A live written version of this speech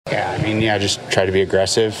Yeah, I mean, just try to be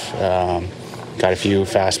aggressive. Got a few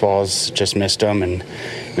fastballs, just missed them, and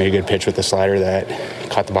made a good pitch with the slider that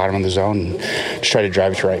caught the bottom of the zone, and just try to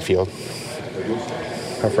drive it to right field.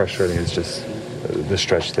 How frustrating is just the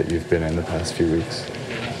stretch that you've been in the past few weeks?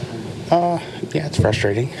 Yeah, it's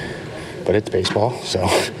frustrating, but it's baseball, so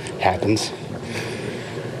it happens.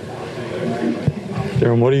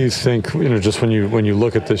 Darren, what do you think, just when you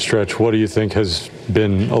look at this stretch, what do you think has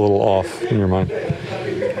been a little off in your mind?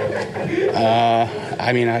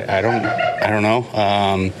 I mean, I don't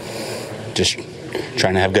know. Just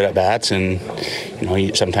trying to have good at bats, and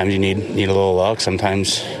sometimes you need a little luck.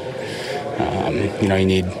 Sometimes you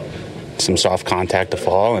need some soft contact to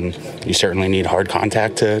fall, and you certainly need hard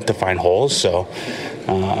contact to find holes. So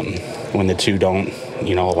when the two don't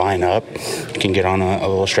line up, you can get on a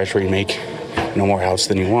little stretch where you make no more outs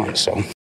than you want. So.